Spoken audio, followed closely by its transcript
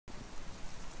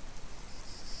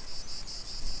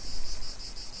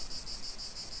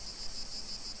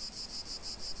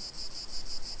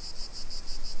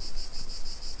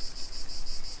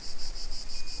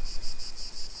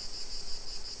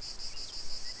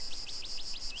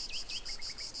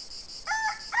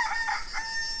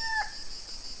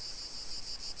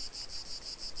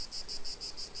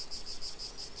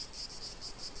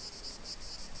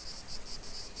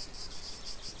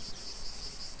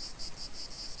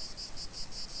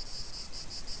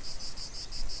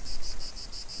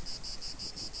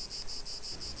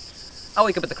I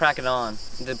wake up at the crack of dawn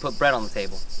and then put bread on the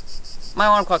table. My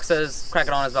alarm clock says crack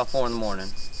of dawn is about 4 in the morning,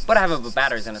 but I haven't put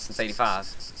batteries in it since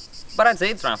 '85. But I'd say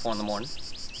it's around 4 in the morning.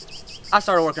 I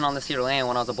started working on this here land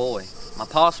when I was a boy. My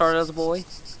pa started as a boy.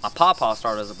 My pawpaw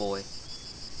started as a boy.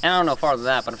 And I don't know farther than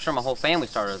that, but I'm sure my whole family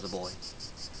started as a boy.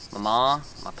 My ma,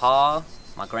 my pa,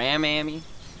 my grandmammy,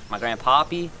 my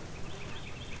grandpappy.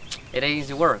 It ain't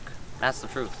easy work. That's the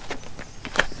truth.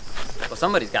 Well,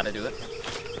 somebody's got to do it.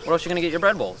 Where else you gonna get your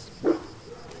bread bowls?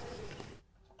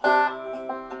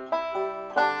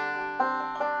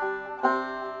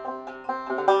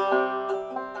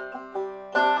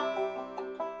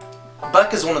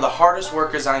 Buck is one of the hardest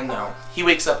workers I know. He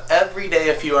wakes up every day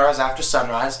a few hours after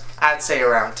sunrise, I'd say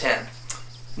around 10.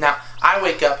 Now, I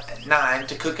wake up at 9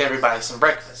 to cook everybody some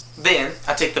breakfast. Then,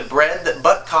 I take the bread that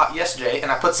Buck caught yesterday and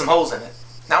I put some holes in it.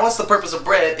 Now, what's the purpose of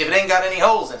bread if it ain't got any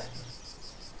holes in it?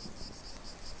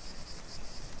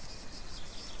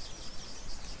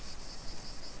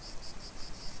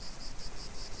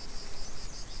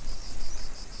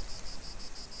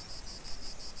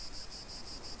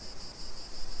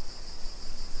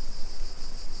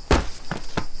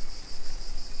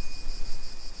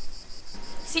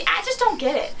 See, I just don't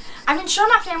get it. I mean, sure,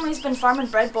 my family's been farming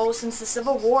bread bowls since the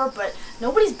Civil War, but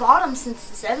nobody's bought them since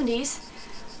the 70s.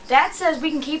 Dad says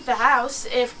we can keep the house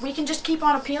if we can just keep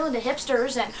on appealing to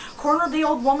hipsters and corner the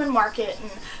old woman market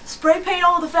and spray paint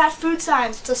all the fast food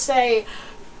signs to say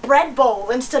bread bowl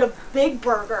instead of big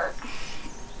burger.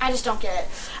 I just don't get it.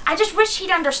 I just wish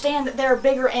he'd understand that there are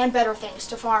bigger and better things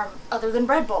to farm other than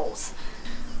bread bowls.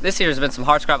 This year's been some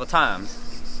hard scrabble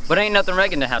times, but ain't nothing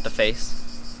Reagan to have to face.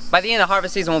 By the end of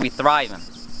harvest season, we'll be thriving.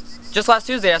 Just last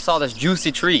Tuesday, I saw this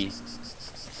juicy tree.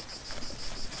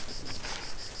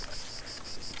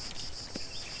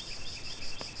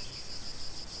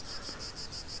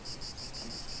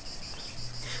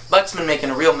 Buck's been making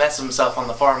a real mess of himself on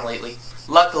the farm lately.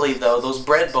 Luckily, though, those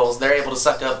bread bowls, they're able to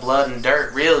suck up blood and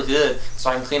dirt real good, so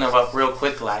I can clean them up real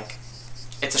quick like.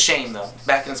 It's a shame, though.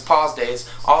 Back in his pa's days,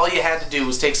 all you had to do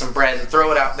was take some bread and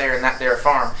throw it out there in that there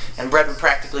farm, and bread would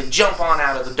practically jump on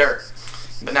out of the dirt.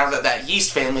 But now that that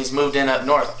yeast family's moved in up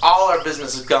north, all our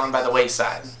business has gone by the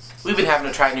wayside. We've been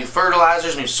having to try new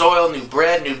fertilizers, new soil, new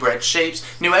bread shapes,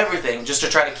 new everything, just to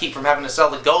try to keep from having to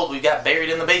sell the gold we've got buried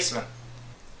in the basement.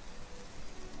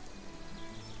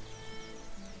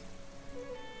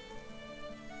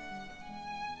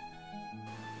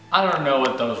 I don't know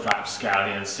what those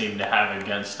rapscallions seem to have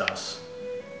against us.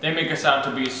 They make us out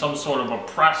to be some sort of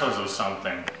oppressors or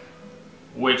something,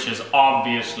 which is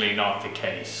obviously not the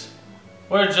case.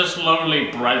 We're just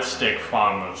lonely breadstick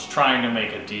farmers trying to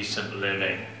make a decent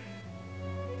living.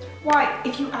 Why,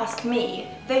 if you ask me,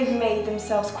 they've made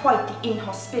themselves quite the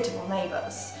inhospitable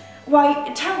neighbours.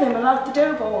 Why, tell them about the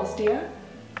dough balls, dear.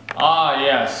 Ah,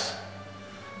 yes.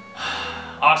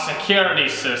 Our security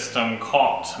system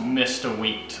caught Mr.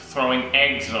 Wheat throwing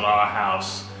eggs at our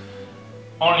house,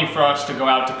 only for us to go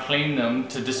out to clean them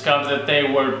to discover that they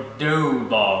were dough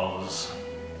balls.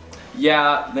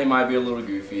 Yeah, they might be a little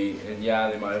goofy, and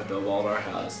yeah, they might have dough-balled our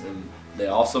house, and they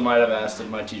also might have asked if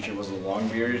my teacher was a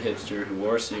long-bearded hipster who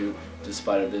wore a suit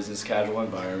despite a business-casual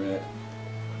environment.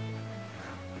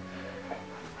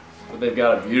 But they've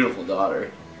got a beautiful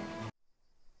daughter.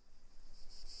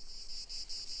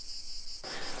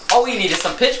 All we need is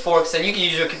some pitchforks, and you can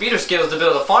use your computer skills to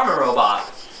build a farming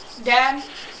robot. Dad,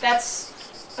 that's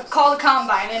called a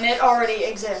combine, and it already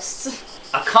exists.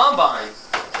 A combine?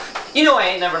 You know I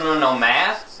ain't never learned no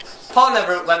math. Pa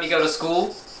never let me go to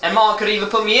school, and Mom could even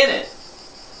put me in it.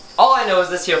 All I know is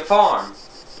this here farm.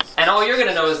 And all you're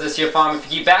gonna know is this here farm if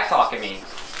you keep back-talking me.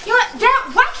 You know what,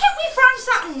 Dad, why can't we farm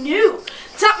something new?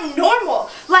 Something normal,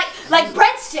 like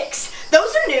breadsticks.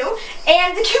 Those are new,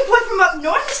 and the cute boy from up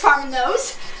north is farming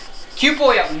those. Cute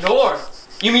boy up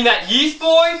north? You mean that yeast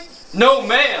boy? No,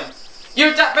 ma'am.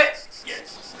 You're that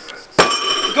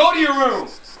Go to your room.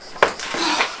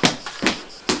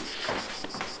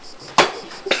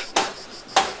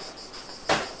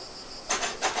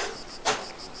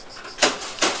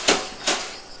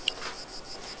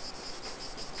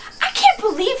 I can't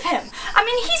believe him. I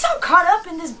mean, he's all caught up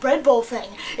in this bread bowl thing.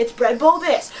 It's bread bowl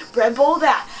this, bread bowl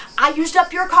that. I used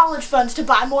up your college funds to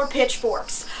buy more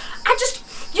pitchforks.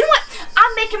 You know what?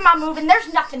 I'm making my move and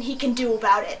there's nothing he can do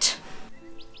about it.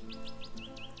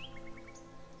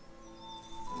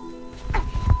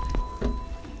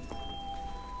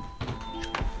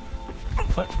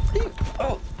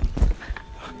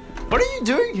 What are you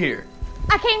doing here?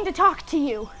 I came to talk to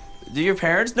you. Do your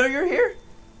parents know you're here?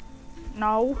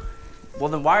 No. Well,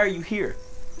 then why are you here?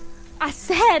 I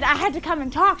said I had to come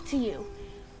and talk to you.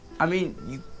 I mean,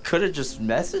 you could have just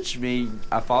messaged me.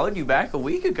 I followed you back a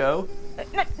week ago.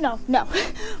 No.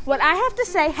 What I have to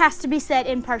say has to be said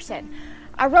in person.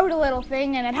 I wrote a little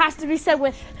thing, and it has to be said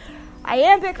with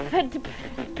iambic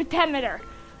pentameter.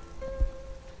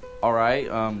 All right,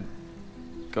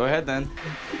 go ahead then.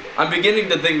 I'm beginning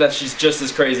to think that she's just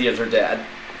as crazy as her dad.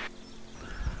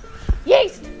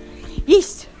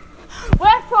 Yeast,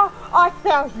 wherefore art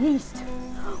thou yeast?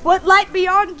 What light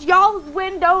beyond y'all's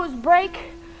windows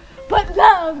break? But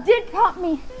love did prompt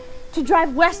me to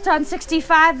drive west on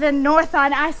 65 and north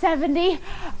on I-70.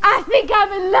 I think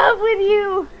I'm in love with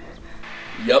you.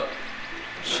 Yup,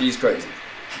 she's crazy.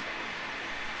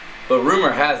 But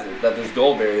rumor has it that there's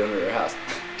gold buried under her house.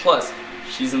 Plus,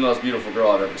 she's the most beautiful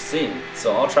girl I've ever seen,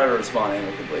 so I'll try to respond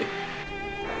amicably.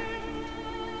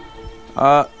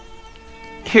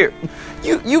 Here,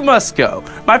 you must go.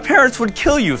 My parents would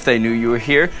kill you if they knew you were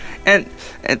here, and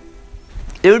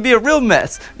it would be a real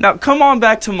mess. Now come on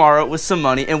back tomorrow with some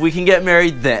money and we can get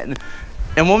married then.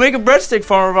 And we'll make a breadstick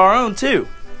farm of our own too.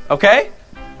 Okay?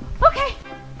 Okay.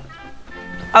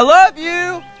 I love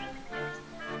you!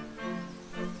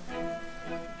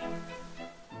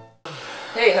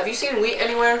 Hey, have you seen Wheat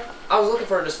anywhere? I was looking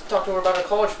for her to talk to her about her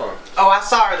college fund. Oh, I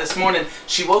saw her this morning.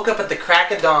 She woke up at the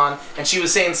crack of dawn and she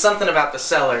was saying something about the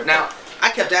cellar. Now, I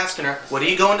kept asking her, what are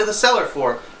you going to the cellar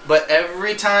for? But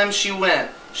every time she went,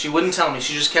 she wouldn't tell me.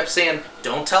 She just kept saying,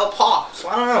 don't tell Pa. So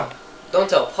I don't know. Don't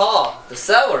tell Pa. The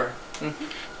cellar.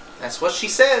 That's what she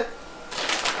said.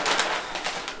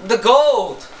 The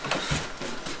gold.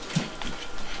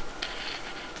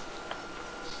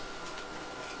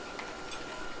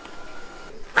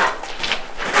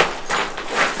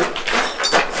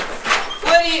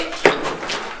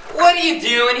 What are you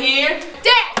doing here?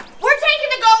 Dad, we're taking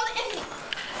the gold and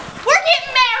we're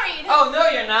getting married. Oh, no,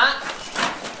 you're not.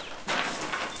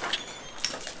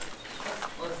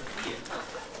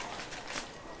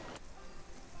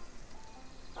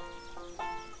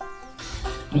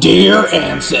 Dear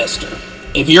ancestor,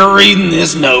 if you're reading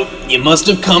this note, you must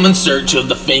have come in search of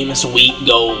the famous wheat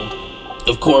gold.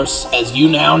 Of course, as you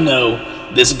now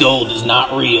know, this gold is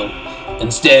not real.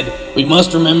 Instead, we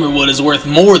must remember what is worth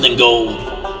more than gold.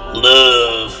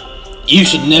 Love. You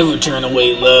should never turn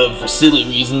away love for silly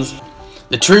reasons.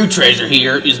 The true treasure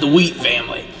here is the Wheat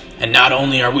family. And not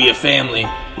only are we a family,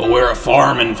 but we're a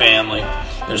farming family.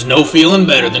 There's no feeling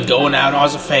better than going out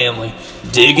as a family,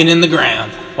 digging in the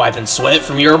ground, wiping sweat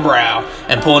from your brow,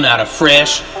 and pulling out a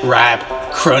fresh, ripe,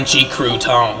 crunchy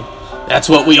crouton. That's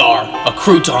what we are, a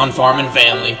crouton farming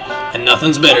family. And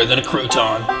nothing's better than a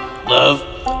crouton. Love,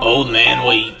 Old Man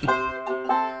Wheat.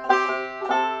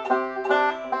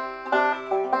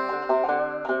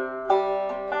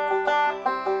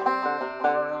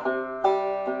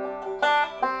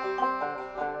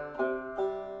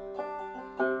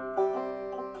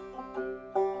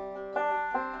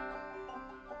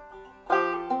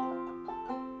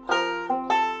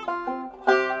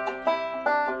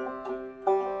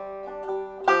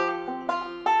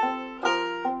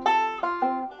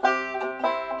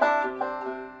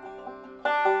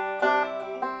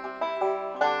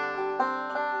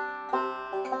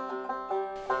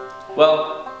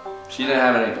 Well, she didn't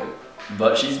have anything,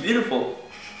 but she's beautiful.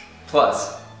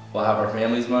 Plus, we'll have our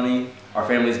family's money, our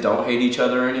families don't hate each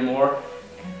other anymore.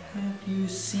 And have you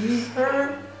seen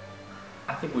her?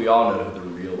 I think we all know who the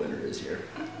real winner is here.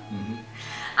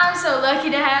 I'm so lucky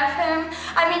to have him.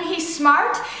 I mean, he's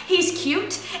smart, he's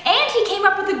cute, and he came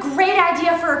up with a great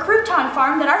idea for a crouton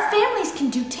farm that our families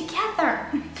can do together.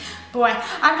 Boy,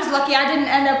 I'm just lucky I didn't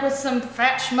end up with some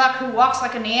fat schmuck who walks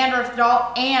like a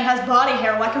Neanderthal and has body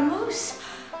hair like a moose.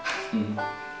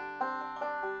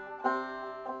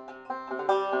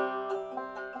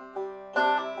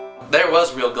 There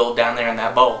was real gold down there in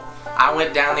that bowl. I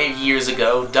went down there years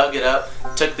ago, dug it up,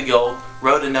 took the gold,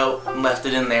 wrote a note, and left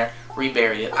it in there,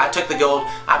 reburied it. I took the gold,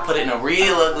 I put it in a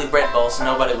real ugly bread bowl so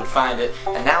nobody would find it,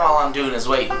 and now all I'm doing is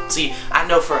waiting. See, I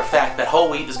know for a fact that whole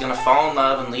wheat is going to fall in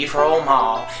love and leave her old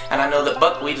ma, and I know that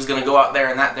buckwheat is going to go out there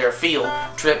in that there field,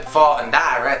 trip, fall, and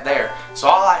die right there. So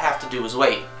all I have to do is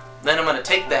wait. Then I'm going to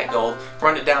take that gold,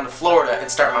 run it down to Florida, and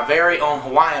start my very own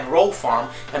Hawaiian roll farm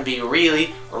and be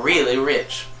really, really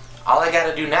rich. All I got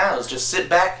to do now is just sit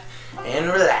back and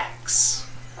relax.